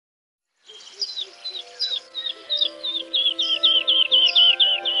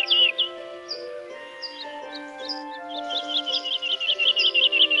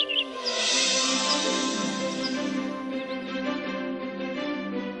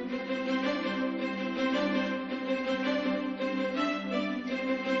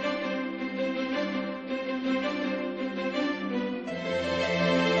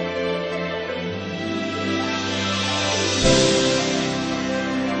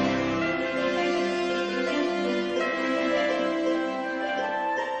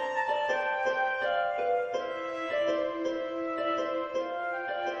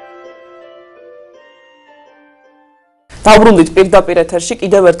დავბრუნდით პირდაპირ ეთერში,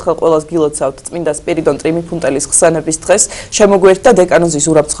 კიდევ ერთხელ ყველას გილოცავთ წმინდა სპირიდონ ტრიმიფუნტელის ხსენების დღეს. შემოგვიერთდა დეკანოზი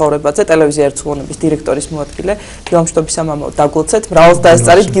ზურაბ ცხოვრებაძე, ტელევიზია ერთხმონების დირექტორის მოადგილე. დილამშვიდობის ამამო დაგლოცეთ, მრავალს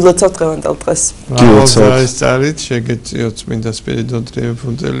დაესწარით გილოცავთ დღევანდელ დღეს. მრავალს დაესწარით, შეგეწიოთ წმინდა სპირიდონ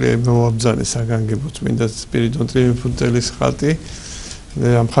ტრიმიფუნტელი, მოაბრძანე საგანგებო წმინდა სპირიდონ ტრიმიფუნტელის ხატი.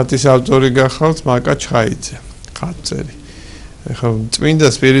 ამ ხატის ავტორი გახავთ მაკა ჩხაიძე, ხატწერი. ეხლა წმინდა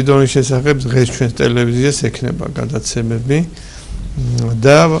სპირიდონის შესახებ დღეს ჩვენს ტელევიზიას ექნება გადაცემები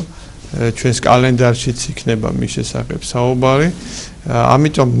და ჩვენს კალენდარშიც იქნება მის შესახებ საუბარი.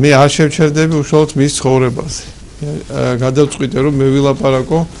 ამიტომ მე არ შევჩერდები უშუალოდ მის ცხოვრებაზე. გადავწყვიტე რომ მე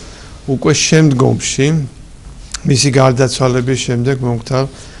ვილაპარაკო უკვე შემდგომში მისი გარდაცვალების შემდეგ მომხდარ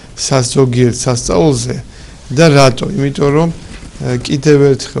ზოგიერთ სასწაულზე და რატო? იმიტომ რომ კიდევ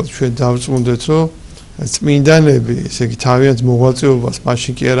ერთხელ ჩვენ დავწმუნდეთ რომ წმინდანები, ესე იგი თავიანთ მოღვაწეობას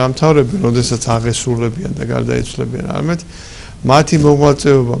მაშინ კი არ ამთავრებენ, როდესაც აღესრულებიან და გარდაიცვლებიან, არამედ მათი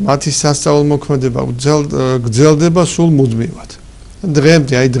მოღვაწეობა, მათი სასწაულმოქმედება გრძელდება სულ მუდმივად.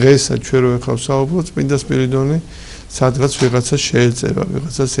 დღემდე, აი დღესაც ჩვენ რო ეხლა ვსაუბრობთ, წმინდა სპირიდონი სადღაც ვიღაცას შეეწება,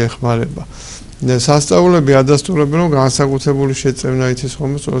 ვიღაცას ეხმარება. სასწაულები ადასტურებენ, რომ განსაკუთრებული შეწევნა იცის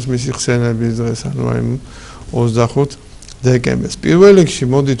ხოლმე სწორედ მისი ხსენების დღეს, ანუ აი 25 დეკემბერს. პირველ რიგში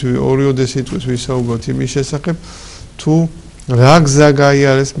მოდით ორიოდე სიტყვის ვისაუბროთ იმის შესახებ, თუ რა გზა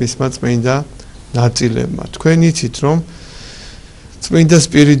გაიარეს მისმა წმინდა ნაწილებმა. თქვენ იცით, რომ წმინდა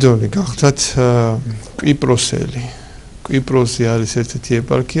სპირიდონი გახლდათ კვიპროსელი. კვიპროსი არის ერთ-ერთი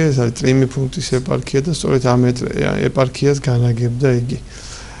ეპარქია, ეს არის ტრიმიფუნტის ეპარქია და სწორედ ამ ეპარქიას განაგებდა იგი.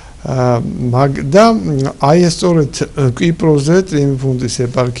 და აი ეს სწორედ კვიპროსზე ტრიმიფუნტის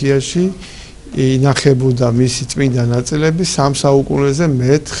ეპარქიაში ინახებოდა მისი წმინდა ნაწილები 3 საუკუნეზე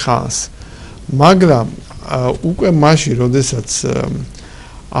მეტ ხანს. მაგრამ უკვე მაშინ, როდესაც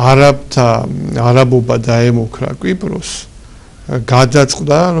არაბობა დაემუქრა კვიპროსს,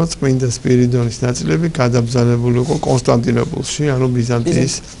 გადაწყდა, რომ წმინდა სპირიდონის ნაწილები გადაბრძანებული იყო კონსტანტინოპოლში, ანუ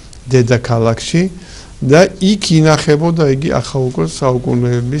ბიზანტიის დედაქალაქში და იქ ინახებოდა იგი ახალ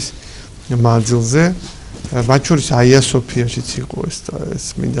საუკუნეების მანძილზე. მათ შორის აია სოფიაშიც იყო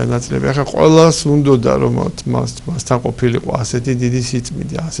ეს წმინდა ნაწილები. ახლა ყველას უნდოდა რომ მასთან ყოფილიყო ასეთი დიდი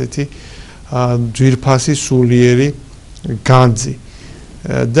სიწმინდე, ასეთი ძვირფასი სულიერი განძი.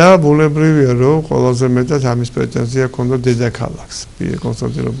 და ბუნებრივია რომ ყველაზე მეტად ამის პრეტენზია ჰქონდა დედაქალაქს,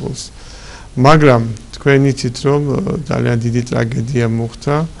 კონსტანტინოპოლს. მაგრამ თქვენ იცით რომ ძალიან დიდი ტრაგედია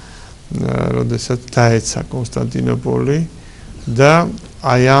მოხდა, როდესაც დაეცა კონსტანტინოპოლი და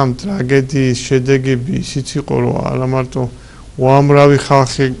აი ამ ტრაგედიის შედეგები ისიც იყო, რომ არა მარტო უამრავი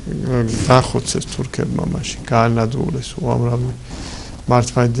ხალხი დახოცეს თურქებმა მაშინ, გაანადგურეს უამრავი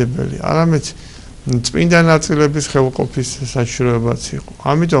მართლმადიდებელი, არამედ წმინდა ნაწილების ხელყოფის საშიშროებაც იყო.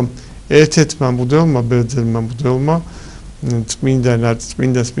 ამიტომ ერთ-ერთმა მღვდელმა, ბერძენმა მღვდელმა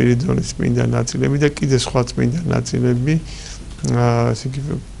წმინდა სპირიდონის წმინდა ნაწილები და კიდე სხვა წმინდა ნაწილები ესე იგი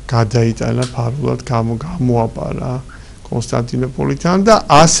გადაიტანა ფარულად, გამოაპარა კონსტანტინოპოლიდან და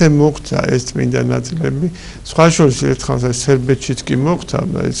ასე მოხდა ეს წმინდა ნაწილები. სხვა შორის ერთხანს სერბეთშიც კი მოხდა,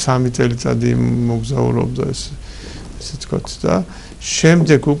 3 წელიწადი მოგზაურობდა ესე თქვათ და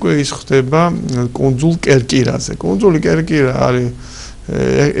შემდეგ უკვე ის ხდება კუნძულ კერკირაზე. კუნძული კერკირა არის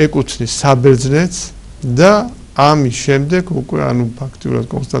ეკუთვნის საბერძნეთს და ამის შემდეგ უკვე ანუ ფაქტიურად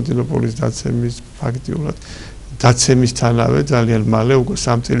კონსტანტინოპოლის დაცემისთანავე ძალიან მალე უკვე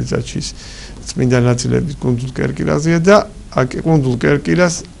 3 წელიწადში წმინდა ნაწილები კუნძულ კერკირაზეა და კუნძულ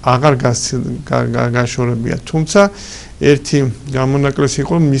კერკირას აღარ გაშორებია. თუმცა ერთი გამონაკლისი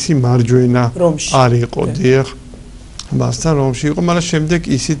იყო მისი მარჯვენა არ იყო, დიახ, მასთან რომში იყო, მაგრამ შემდეგ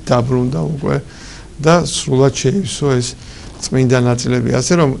ისიც დაბრუნდა უკვე და სრულად შეივსო ეს წმინდა ნაწილები.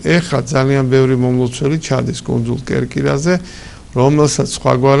 ასე რომ ეხლა ძალიან ბევრი მომლოცველი ჩადის კუნძულ კერკირაზე, რომელსაც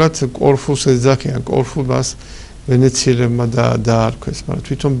სხვაგვარად კორფუს ეძახიან, კორფუ მას ვენეციელებმა დაარქვეს, მაგრამ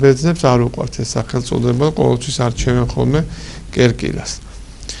თვითონ ბერძნებს არ უყვართ ეს სახელწოდება, ყოველთვის არჩევენ ხოლმე კერკირას.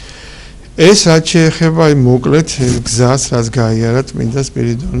 ეს რაც შეეხება მოკლედ გზას, რაც გაიარა წმინდა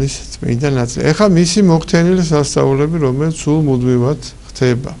სპირიდონის წმინდა ნაწილები. ეხლა მისი მოხდენილი სასწაულები, რომელიც სულ მუდმივად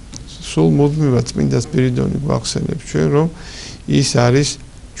ხდება. სულ მუდმივად წმინდა სპირიდონი გვახსენებს ჩვენ, რომ ის არის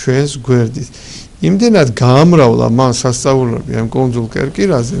ჩვენს გვერდით. იმდენად გაამრავლა მან სასწაულები ამ კუნძულ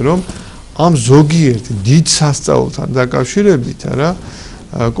კერკირაზე, რომ ამ ზოგიერთ დიდ სასწაულთან დაკავშირებით არა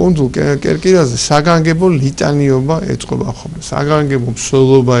კუნძულ კერკირაზე საგანგებო ლიტანიობა ეწყობა ხოლმე, საგანგებო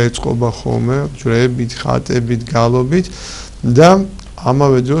მსვლელობა ეწყობა ხოლმე, ჯვრებით, ხატებით, გალობით და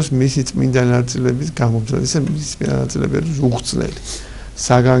ამავე დროს მისი წმინდა ნაწილების გამოგზავნება, მისი წმინდა ნაწილების უხსნელი,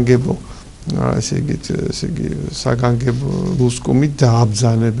 საგანგებო ესე იგი საგანგებო ლუსკუმით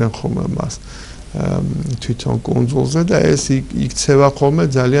დააბრძანებენ ხოლმე მას თვითონ კუნძულზე და ეს იქცევა ხოლმე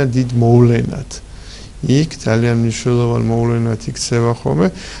ძალიან დიდ მოვლენად. იქ ძალიან მნიშვნელოვან მოვლენად იქცევა ხოლმე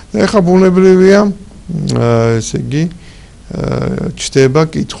და ეხლა ბუნებრივია ესე იგი ჩდება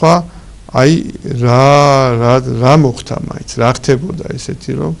კითხვა აი რა მოხდა მაინც რა ხდებოდა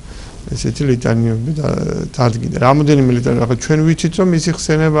ესეთი რომ ესეთი ლიტანიები დადგინდა რამოდენიმე ლიტანია ახლა ჩვენ ვიცით რომ მისი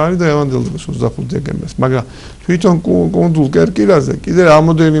ხსენება არის და ევანგელოს 25 დეკემბერს მაგრამ თვითონ კუნძულ კერკირაზე კიდე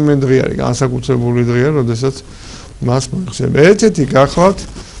რამოდენიმე დღე არის განსაკუთრებული დღეა როდესაც მას მოიხსნება ერთ-ერთი გახლავთ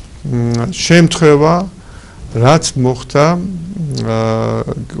შემთხვევა რაც მოხდა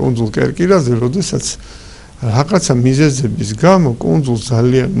კუნძულ კერკირაზე როდესაც რაღაცა მიზეზების გამო კუნძულს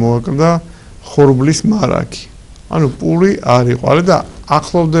ძალიან მოაკლდა ხორბლის მარაგი ანუ პური არ იყო და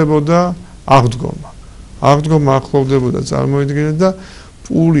ახლოვდებოდა აღდგომა ახლოვდებოდა წარმოიდგინეთ და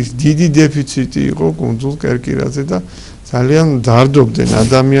პურის დიდი დეფიციტი იყო კუნძულ კერკირაზე და ძალიან დარდობდნენ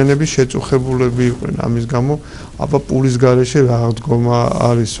ადამიანები შეწუხებულები იყვნენ ამის გამო აბა პურის გარეშე რა აღდგომა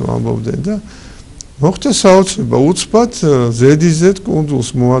არისო ამბობდნენ და მოხდა საოცრება უცბად ზედიზედ კუნძულს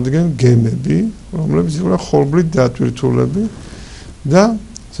მოადგენენ გემები რომლებიც იყვნენ ხორბლით დატვირთულები და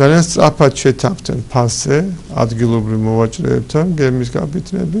ძალიან სწრაფად შეთანხმდნენ ფასზე ადგილობრივ მოვაჭრეებთან გემის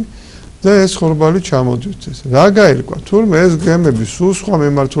კაპიტნები და ეს ხორბალი ჩამოდიოდეს. რა გაირკვა? თურმე ეს გემები სულ სხვა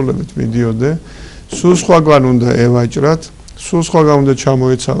მიმართულებით მიდიოდნენ, სულ სხვაგან უნდა ევაჭრათ, სულ სხვაგან უნდა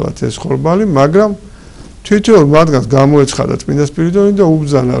ჩამოეცალათ ეს ხორბალი, მაგრამ თვითონ მათგანს გამოეცხადა წმინდა სპირიდონი და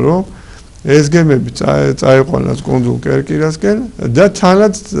უბრძანა, რომ ეს გემები წაიყვანათ კუნძულ კერკირასკენ და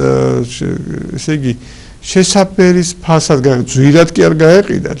თანაც ესე იგი შესაფერის ფასად ძვირად კი არ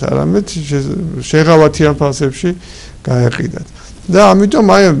გაეყიდათ, არამედ შეღავათიან ფასებში გაეყიდათ. და ამიტომ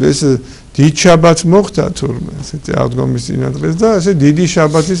აი ეს დიდ შაბათს მოხდა თურმე ესეთი აღდგომის წინადღეს და ესე დიდი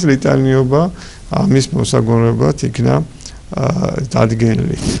შაბათის ლიტანიობა ამის მოსაგონებლად იქნა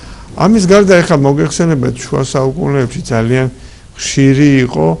დადგენილი. ამის გარდა ეხლა მოგეხსენებათ შუა საუკუნეებში ძალიან ხშირი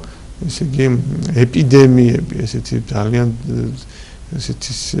იყო ესე იგი ეპიდემიები, ესეთი ძალიან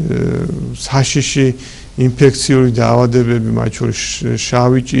ესეთი საშიში ინფექციური დაავადებები, მათ შორის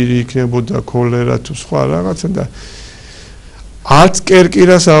შავი ჭირი იქნებოდა, ქოლერა თუ სხვა რაღაცა და არც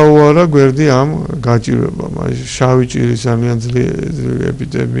კერკირას აუარა გვერდი ამ გაჭირვებამ. შავი ჭირი ძალიან ძლიერი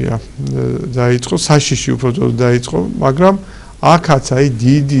ეპიდემია დაიწყო, საშიში უფრო დაიწყო, მაგრამ აქაც აი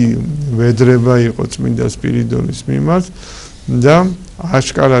დიდი ვედრება იყო წმინდა სპირიდონის მიმართ და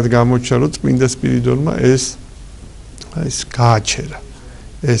აშკარად გამოჩნდა, რომ წმინდა სპირიდონმა ეს გააჩერა.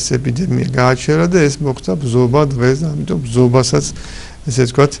 ეს ეპიდემია გააჩერა და ეს მოხდა ბზობა დღეს, ამიტომ ბზობასაც ესე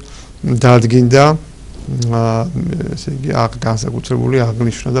ვთქვათ დადგინდა ესე იგი განსაკუთრებული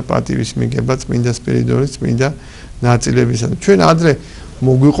აღნიშვნა და პატივის მიგება წმინდა სპირიდონის წმინდა ნაწილებისა. ჩვენ ადრე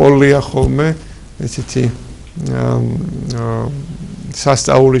მოგვიყოლია ხოლმე ესეთი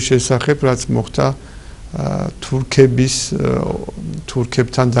სასწაულის შესახებ, რაც მოხდა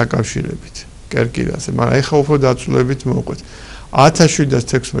თურქებთან დაკავშირებით კერკირაზე, მაგრამ ეხლა უფრო დაწვრილებით მოყვეთ.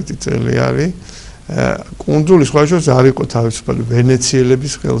 1716 წელი არის კუნძული სხვა შორის არ იყო თავისუფალი,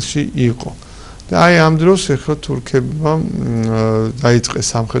 ვენეციელების ხელში იყო. და აი ამ დროს ეხლა თურქებმა დაიწყეს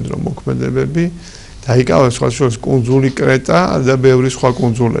სამხედრო მოქმედებები, დაიკავეს სხვა შორის კუნძული კრეტა და ბევრი სხვა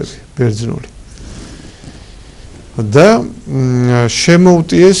კუნძულები, ბერძნული. და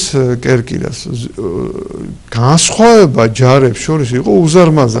შემოუტიეს კერკირას. განსხვავება ჯარებს შორის იყო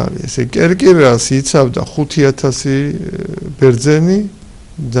უზარმაზარი. ესე კერკირას იცავდა 5000 ბერძენი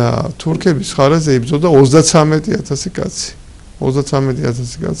და თურქების ხარაზე იბრძოდა 33000 კაცი.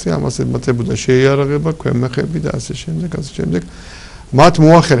 33000 კაცი, ამას ემატებოდა შეიარაღება, ქვემეხები და ასე შემდეგ, ასე შემდეგ. მათ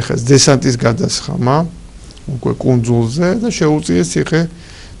მოახერხეს დესანტის გადასხმა უკვე კუნძულზე და შეუწიეს ციხე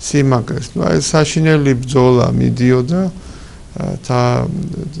სიმაგრეს. ნუ ეს საშინელი ბრძოლა მიდიოდა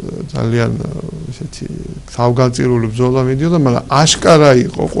ძალიან ესეთი თავგანწირული ბრძოლა მიდიოდა, მაგრამ აშკარა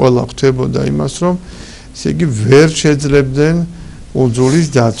იყო, ყველა ხვდებოდა იმას, რომ ესე იგი ვერ შეძლებდნენ კუნძულის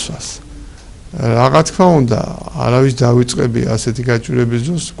დაცვას. რა თქმა უნდა, არავის დავიწყებია ასეთი გაჭირვების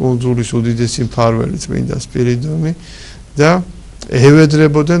დროს კუნძულის უდიდესი მფარველი წმინდა სპირიდონი და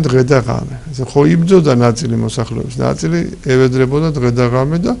ევედრებოდნენ დღე და ღამე. ესე ხო იბრძოდა ნაწილი მოსახლეობის, ნაწილი ევედრებოდა დღე და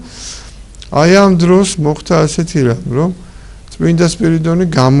ღამე და აი ამ დროს მოხდა ასეთი რამ, რომ წმინდა სპირიდონი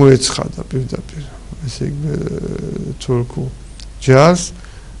გამოეცხადა პირდაპირ ესე იგი თურქულ ჯარს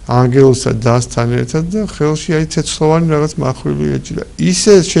ანგელოსა დასთან ერთად და ხელში აი ცეცხლოვანი რაღაც მახვილი ეჭირა.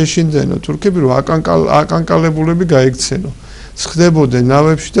 ისე შეშინდენო თურქები, რომ აკანკალებულები გაიქცენო. ხდებოდნენ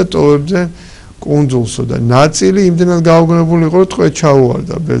ნავებში და ტოვებდნენ კუნძულსო და ნაწილი იმდენად გაუგნებული იყო, რომ ტყვე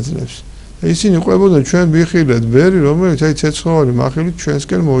ჩაუვარდა ბერძნებს. ისინი ყვებოდნენ ჩვენ ვიხილეთ ბერი, რომელიც აი ცეცხლოვანი მახილით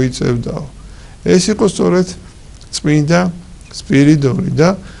ჩვენსკენ მოიწევდაო. ეს იყო სწორედ წმინდა სპირიდონი და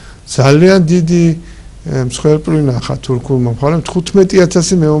ძალიან დიდი მსხვერპლი ნახა თურქულმა მხარემ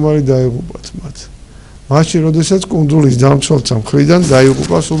 15000 მეომარი დაიღუპათ მათ. მაშინ როდესაც კუნძულის დამცველთა მხრიდან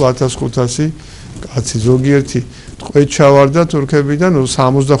დაიღუპა სულ 1500 კაცი, ზოგიერთი ტყვედ ჩავარდა თურქებიდან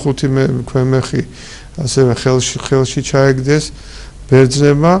 65 ქვემეხი ასევე ხელში ჩაეგდეს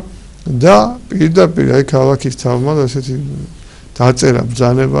ბერძნებმა და პირდაპირ აი ქალაქის თავმა ასეთი დაწერა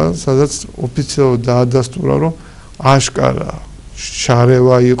ბრძანება, სადაც ოფიციალურად დაადასტურა, რომ აშკარა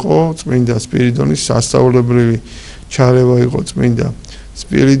ჩარევა იყო წმინდა სპირიდონის, სასწაულებრივი ჩარევა იყო წმინდა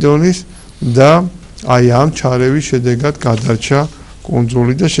სპირიდონის და აი ამ ჩარევის შედეგად გადარჩა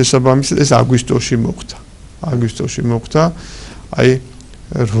კუნძული და შესაბამისად ეს აგვისტოში მოხდა. აგვისტოში მოხდა. აი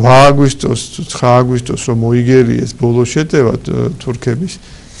 8 აგვისტოს, 9 აგვისტოს რომ მოიგერიეს ბოლო შეტევა თურქების,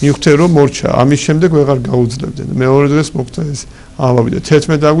 მივხვდნენ რომ მორჩა. ამის შემდეგ ვეღარ გაუძლებდნენ. მეორე დღეს მოხდა ეს ამბავი და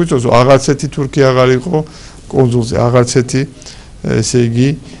 11 აგვისტოს აღარც ერთი თურქი აღარ იყო კუნძულზე, აღარც ერთი ესე იგი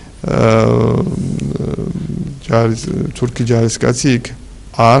თურქი ჯარისკაცი იქ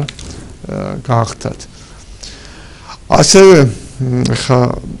არ გახდათ. ასევე ხა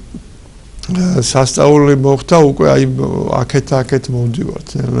სასწაული მოხდა უკვე აი აქეთ მოვდივართ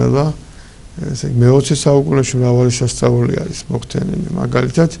ნელა ესე მე-20 საუკუნეში მრავალი სასწაული არის მოხდენილი.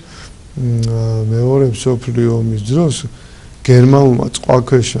 მაგალითად მეორე მსოფლიო ომის დროს გერმანულმა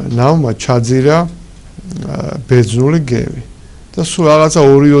წყალქვეშა ნავმა ჩაძირა ბერძნული გემი და სულ რაღაცა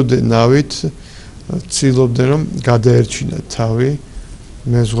 2-ოდე ნავით ცდილობდნენ რომ გადაერჩინათ თავი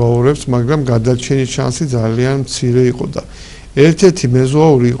მეზღვაურებს, მაგრამ გადარჩენის შანსი ძალიან მცირე იყო და ერთ-ერთი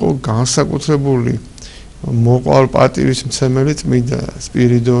მეზღვაური იყო განსაკუთრებული მოყვარ პატივისმცემელი წმინდა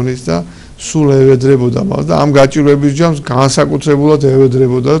სპირიდონის და სულ ევედრებოდა მას და ამ გაჭირვების ჯამს განსაკუთრებულად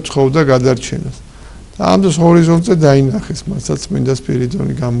ევედრებოდა და თხოვდა გადარჩენას. და ამ დროს ჰორიზონტზე დაინახეს მასაც წმინდა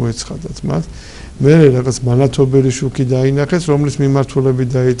სპირიდონი გამოეცხადათ მას. მერე რაღაც მანათობელი შუქი დაინახეს, რომლის მიმართულებით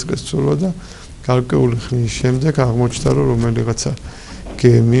დაიწყეს ცურვა და გარკვეული ხნის შემდეგ აღმოჩნდა რომ რომელიღაცა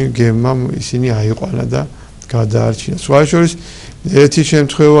გემმა ისინი აიყვანა და გადაარჩინა. სხვა შორის ერთი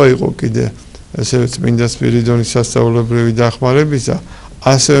შემთხვევა იყო კიდე ასევე წმინდა სპირიდონის სასწაულებრივი დახმარების და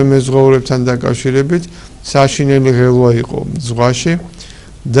ასევე მეზღვაურებთან დაკავშირებით საშინელი ღელვა იყო ზღვაში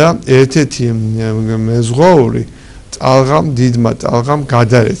და ერთ-ერთი მეზღვაური დიდმა ტალღამ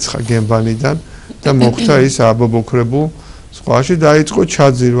გადარეცხა გემბანიდან და მოხდა ის აბობოქრებულ ზღვაში დაიწყო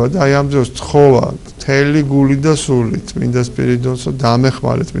ჩაძირვა და აი ამ დროს თხოვა მთელი გული და სული წმინდა სპირიდონს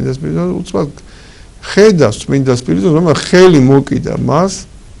დამეხმარა წმინდა სპირიდონს უცბად ხედავს წმინდა სპირიდონს რომ ხელი მოკიდა მას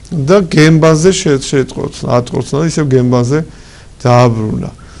და გემბანზე ატყორცნა და ისევ გემბანზე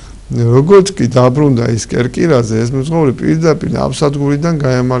დააბრუნა. როგორც კი დაბრუნდა ის კერკირაზე ეს მეზღვაური პირდაპირ აბსადგურიდან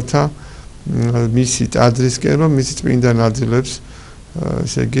გაემართა მისი ტაძრისკენ რომ მისი წმინდა ნაწილებს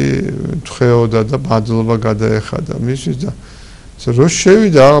ესე იგი თხეოდა და მადლობა გადაეხადა მისთვის და რო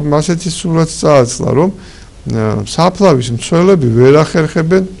შევიდა მასეთი სურათს წააცლა რომ საფლავის მცველები ვერ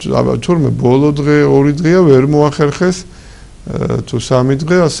ახერხებენ თურმე ბოლო დღე 2 დღეა ვერ მოახერხეს თუ 3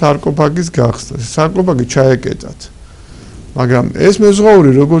 დღე სარკოფაგის გახსნა სარკოფაგი ჩაეკეტათ მაგრამ ეს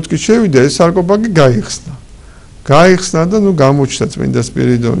მეზღვაური როგორც კი შევიდა ეს სარკოფაგი გაიხსნა და ნუ გამოჩნდა წმინდა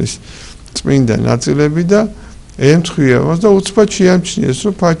სპირიდონის წმინდა ნაწილები და ემთხვია მას და უცბად შეამჩნიეს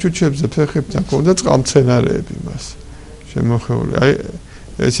რომ ფაჩუჩებზე ფეხებთან ჰქონდა წყალმცენარეები მას შემოხეული აი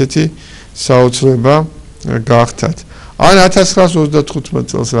ესეთი საოცრება გახდათ ან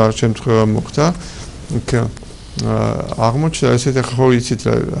 1935 წელს რა შემთხვევა მოხდა აღმოჩნდა ესეთი ხო იცით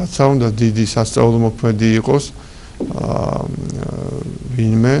რაც უნდა დიდი სასწაულმოქმედი იყოს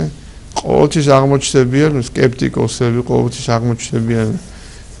ვინმე ყოველთვის აღმოჩნდებიან სკეპტიკოსები ყოველთვის აღმოჩნდებიან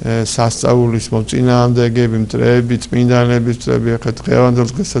სასწაულის მოწინააღმდეგეები, მტრეები, წმინდანების მტრეები, ახლა დღევანდელ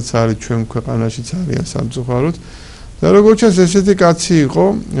დღესაც არის ჩვენ ქვეყანაში ძალიან სამწუხაროდ. და როგორც ჩანს ესეთი კაცი იყო,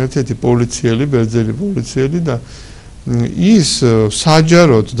 ერთ-ერთი პოლიციელი, ბერძენი პოლიციელი და ის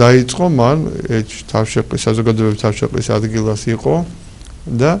საჯაროდ დაიწყო მან თავშეყრის საზოგადოებრივი თავშეყრის ადგილას იყო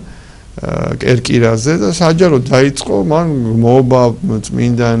და კერკირაზე და საჯაროდ დაიწყო მან მოობა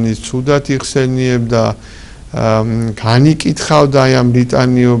წმინდანის ცუდად იხსენიებდა განიკითხავდა აი ამ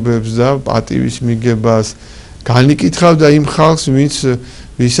ლიტანიობებს და პატივის მიგებას განიკითხავდა იმ ხალხს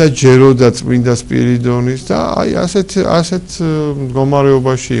ვისაც ჯეროდა წმინდა სპირიდონის და აი ასეთ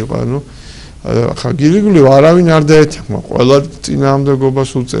მდგომარეობაში იყო ანუ ხა გირიგული არავინ არ დაეთანხმა ყველა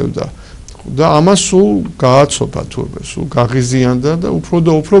წინააღმდეგობას უწევდა და ამას სულ გააცოფა თურმე სულ გაღიზიანდა და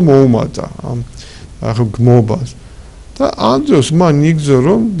უფრო მოუმატა ამ ახლა გმობას და ამ დროს მან იგრძო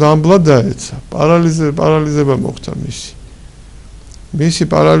რომ დამბლა დაეცა პარალიზება მოხდა მისი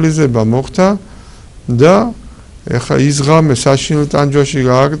პარალიზება მოხდა და ეხლა ის ღამე საშინელ ტანჯვაში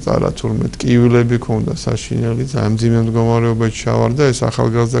გააგწარა თურმე ტკივილები ქონდა საშინელი ძალიან მძიმე მდგომარეობაში ჩავარდა ეს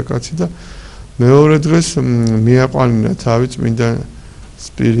ახალგაზრდა კაცი და მეორე დღეს მიაყვანინა თავი წმინდა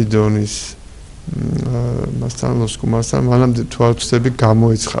სპირიდონის მასთან ლოსკუმასთან მანამდე თვალწები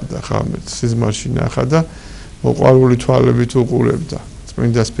გამოეცხადა ღამე სიზმარში ნახა და მოყვარული თვალებით უყურებდა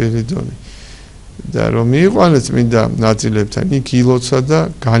წმინდა სპირიდონი და რომ მიიყვანეს წმინდა ნაწილებთან იქ ილოცა და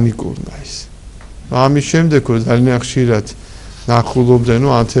განიკურნა ის ამის შემდეგ რომ ძალიან ხშირად ნახულობდნენ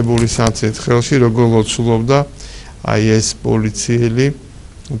ანთებული სანთლით ხელში როგორ ლოცულობდა აი ეს პოლიციელი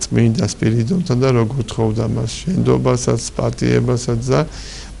წმინდა სპირიდონთან და როგორ თხოვდა მას შენდობასაც პატიებასაც და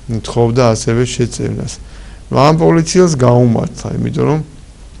თხოვდა ასევე შეწევნას ამ პოლიციელს გაუმართლა იმიტომ რომ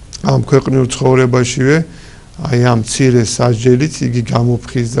ამ ქვეყნიურ ცხოვრებაშივე აი ამ მცირე სასჯელით იგი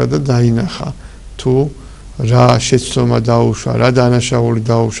გამოფხიზდა და დაინახა თუ რა შეცდომა დაუშვა რა დანაშაული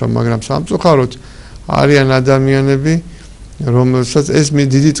დაუშვა მაგრამ სამწუხაროდ არიან ადამიანები რომელსაც ეს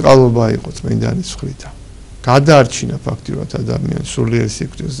დიდი წყალობა იყო წმინდანის მხრიდან გადაარჩინა ფაქტიურად ადამიანს სულიერ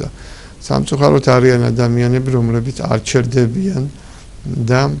სიკვდილს და სამწუხაროდ არიან ადამიანები რომლებიც არ ჩერდებიან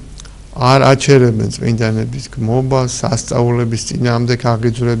და არ აჩერებენ წმინდანების გმობას სასწაულების წინააღმდეგ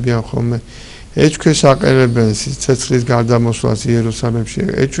აღიძვრებიან ხოლმე ეჭქვეშ აყენებენ ცეცხლის გარდამოსვლას იერუსალიმში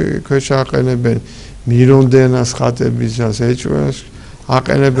ეჭქვეშ აყენებენ მირონდენას ხატებისას ეჭქვეშ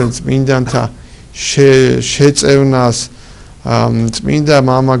აყენებენ წმინდანთა შეწევნას წმინდა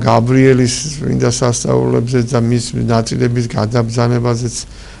მამა გაბრიელის წმინდა სასწაულებზე და მის ნაწილების გადაბრძანებაზეც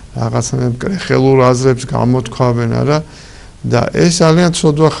რაღაცნაირად კრეხელურ აზრებს გამოთქვამენ არა და ეს ძალიან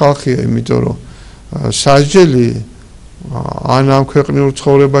ცოდვა ხალხია იმიტომ რომ სასჯელი ან ამ ქვეყნიურ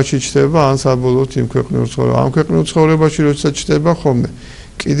ცხოვრებაში ჩდება ან საბოლოოდ იმ ქვეყნიურ ცხოვრებაში ამ ქვეყნიურ ცხოვრებაში როდესაც ჩდება ხოლმე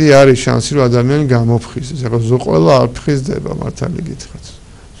კიდე არის შანსი რომ ადამიანი გამოფხიზდეს ეხლა ზოყველა არ ფხიზდება მართალი გითხრათ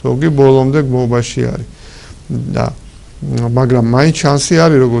ზოგი ბოლომდე გმობაში არის და მაგრამ მაინც შანსი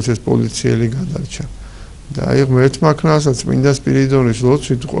არის როგორც ეს პოლიციელი გადარჩა და აი ღმერთმა ქნასაც წმინდა სპირიდონის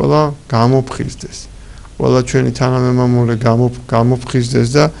ლოცვით ყველა გამოფხიზდეს ყველა ჩვენი თანამემამულე გამოფხიზდეს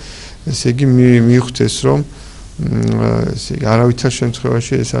და ესე იგი მიხვდეს რომ ესე იგი არავითარ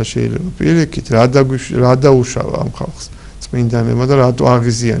შემთხვევაში ეს არ შეიძლება პირიქით რა დაუშავა ამ ხალხს წმინდანებმა და რატო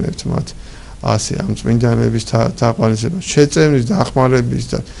აღიზიანებთ მათ ასე ამ წმინდანების თაყვანისებას შეწევნის და ახმარების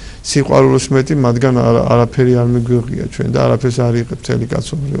და სიყვარულის მეტი მათგან არაფერი არ მიგვიღია ჩვენ და არაფერს არ იღებ მთელი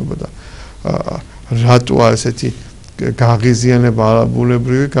კაცობრიობა და რატო ასეთი გაღიზიანება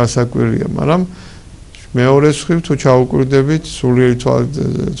არაბულებრივი გასაკვირია მაგრამ მეორე მხრივ თუ ჩაუკვირდებით სულიერი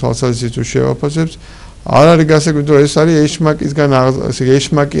თვალსაზრისით თუ შევაფასებთ არ არის გასაკვირი რომ ეს არის ეშმაკისგან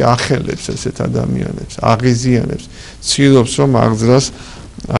ეშმაკი ახელებს ესეთ ადამიანებს აღიზიანებს ცდილობს რომ აღძრას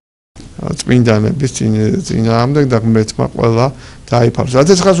წმინდანების წინააღმდეგ და ღმერთმა ყველა დაიფაროს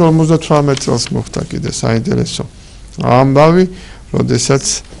 1958 წელს მოხდა კიდე საინტერესო ამბავი როდესაც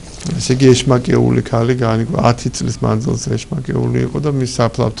ესე იგი ეშმაკეული ქალი გაანიკურნა 10 წლის მანძილზე ეშმაკეული იყო და მის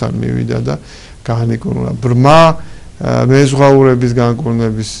საფლავთან მივიდა და გაანიკურნა ბრმა მეზღვაურების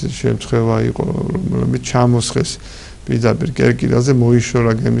განკურნების შემთხვევა იყო რომელიც ჩამოსხეს პირდაპირ კერკილაზე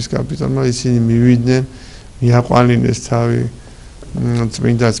მოიშორა გემის კაპიტანმა ისინი მივიდნენ მიაყვანინეს თავი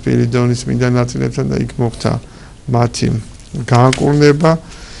წმინდა სპირიდონის წმინდა ნაწილებთან და იქ მოხდა მათი განკურნება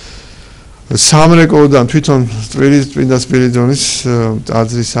სამრეკლოდან თვითონ წმინდა სპირიდონის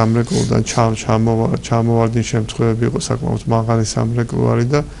ტაძრის სამრეკლოდან ჩამოვარდნის შემთხვევები იყო საკმაოდ მაღალი სამრეკლო არის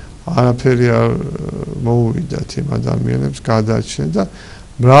და არაფერი არ მოუვიდათ იმ ადამიანებს გადააჩნდნენ და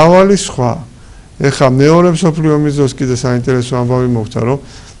მრავალი სხვა ეხლა მეორე მსოფლიო ომის დროს კიდე საინტერესო ამბავი მოხდა რომ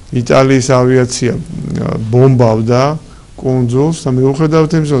იტალიის ავიაცია ბომბავდა კუნძულს და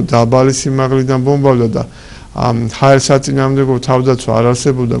მიუხედავად იმისა რომ დაბალი სიმაღლიდან ბომბავდა და ჰაერსაწინააღმდეგო თავდაცვა არ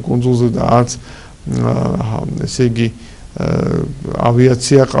არსებობდა კუნძულზე და არც ესე იგი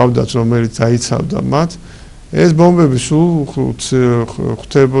ავიაცია ყავდათ რომელიც აიცავდა მათ ეს ბომბები სულ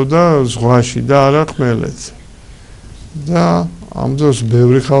ხვდებოდა ზღვაში და არა ხმელეთზე და ამ დროს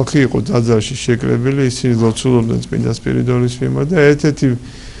ბევრი ხალხი იყო ტაძარში შეკრებილი ისინი ლოცულობდნენ წმინდა სპირიდონის მიმართ და ერთ-ერთი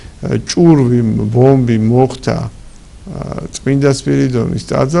ჭურვი ბომბი მოხდა წმინდა სპირიდონის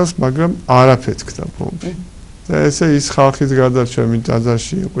ტაძარს მაგრამ არ აფეთქდა ბომბი და ესე ის ხალხის გადარჩა მით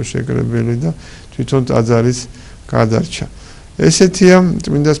ტაძარში იყო შეკრებილი და თვითონ ტაძარის გადარჩა ესეთია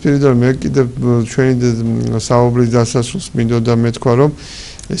წმინდა სპირიდონი მე კიდევ ჩვენი საუბრის დასასრულს მინდოდა მეთქვა რომ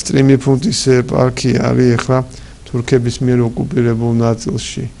ეს ტრიმიფუნტის ეპარქია არის ახლა თურქების მიერ ოკუპირებულ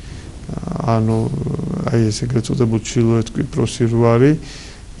ნაწილში ანუ აი ეს ეგრეთ წოდებული ჩრდილოეთ კვიპროსი რო არის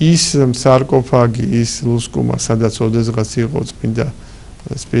ის სარკოფაგი ის ლუსკუმა სადაც ოდესღაც იყო წმინდა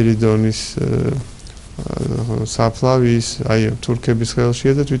სპირიდონის საფლავის, აი თურქების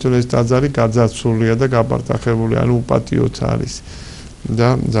ხელშია და თვითონ ეს ტაძარი გაძარცვულია და გაპარტახებული, ანუ უპატიოთ არის.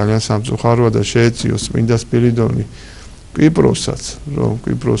 და ძალიან სამწუხაროა და შეეციოს წმინდა სპირიდონი კვიპროსაც, რომ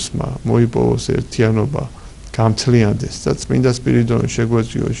კვიპროსმა მოიპოვოს ერთიანობა, გამთლიანდეს და წმინდა სპირიდონი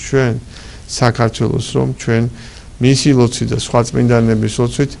შეგვეციოს ჩვენ საქართველოს, რომ ჩვენ მისი ლოცვით და სხვა წმინდანების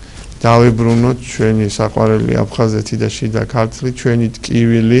ლოცვით დავიბრუნოთ ჩვენი საყვარელი აფხაზეთი და შიდა ქართლი, ჩვენი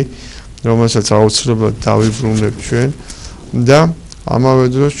ტკივილი, რომელსაც აუცილებლად დავიბრუნებთ ჩვენ და ამავე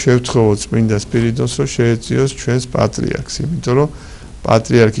დროს შევთხოვოთ წმინდა სპირიდონს, რომ შეეციოს ჩვენს პატრიარქს, იმიტომ რომ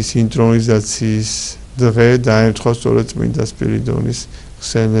პატრიარქის ინტრონიზაციის დღე დაემთხვა სწორედ წმინდა სპირიდონის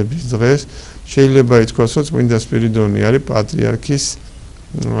ხსენების დღეს. შეიძლება ითქვას, რომ წმინდა სპირიდონი არის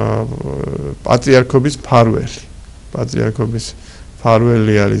პატრიარქობის ფარველი. პატრიარქობის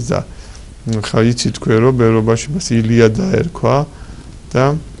ფარველი არის და ხა იცით თქვენ, რომ ბერობაში მას ილია დაერქვა და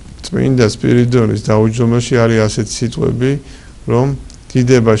წმინდა სპირიდონის დაუჯდომაში არის ასეთი სიტყვები, რომ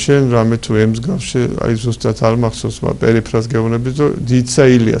დიდება შენ რამე თუ ემსგავს, აი ზუსტად არ მახსოვს, პერიფრაზ გეუბნებით, რომ დიდსა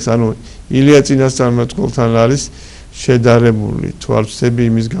ილიას, ანუ ილია წინასწარმეტყველთან არის შედარებული, თუ არ ვწდები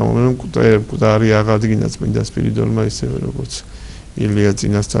იმის გამო, რომ მკვდარი აღადგინა წმინდა სპირიდონმა ისევე როგორც ილია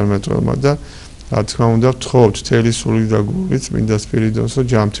წინასწარმეტყველმა და რა თქმა უნდა ვთხოვთ მთელი სული და გულით წმინდა სპირიდონს, რომ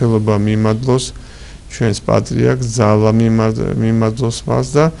ჯანმრთელობა მიმადლოს ჩვენს პატრიარქს, ძალა მიმადლოს მას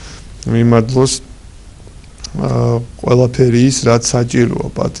და მიმადლოს ყველაფერი ის, რაც საჭიროა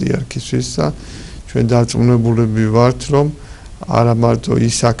პატრიარქისთვის და ჩვენ დარწმუნებულები ვართ, რომ არა მარტო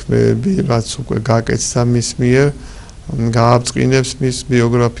ის საქმეები, რაც უკვე გაკეთდა მის მიერ, გააბწყინებს მის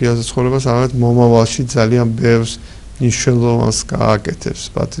ბიოგრაფიაზე ცხოვრებას, არამედ მომავალში ძალიან ბევრს მნიშვნელოვანს გააკეთებს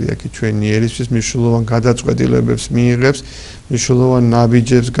პატრიარქი ჩვენი ერისთვის, მნიშვნელოვან გადაწყვეტილებებს მიიღებს, მნიშვნელოვან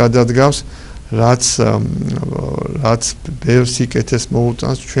ნაბიჯებს გადადგავს, რაც ბევრ სიკეთეს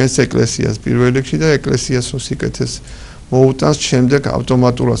მოუტანს ჩვენს ეკლესიას პირველ რიგში და ეკლესიას რო სიკეთეს მოუტანს, შემდეგ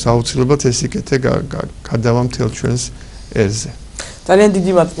ავტომატურად აუცილებლად ეს სიკეთე გადავა მთელ ჩვენს ერზე. ძალიან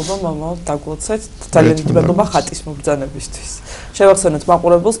დიდი მადლობა მამაო, დაგლოცეთ. ძალიან დიდი მადლობა ხატის მობრძანებისთვის. შევახსენოთ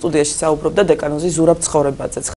მაყურებელს, სტუდიაში საუბრობდა დეკანოზი ზურაბ ცხოვრებაძე.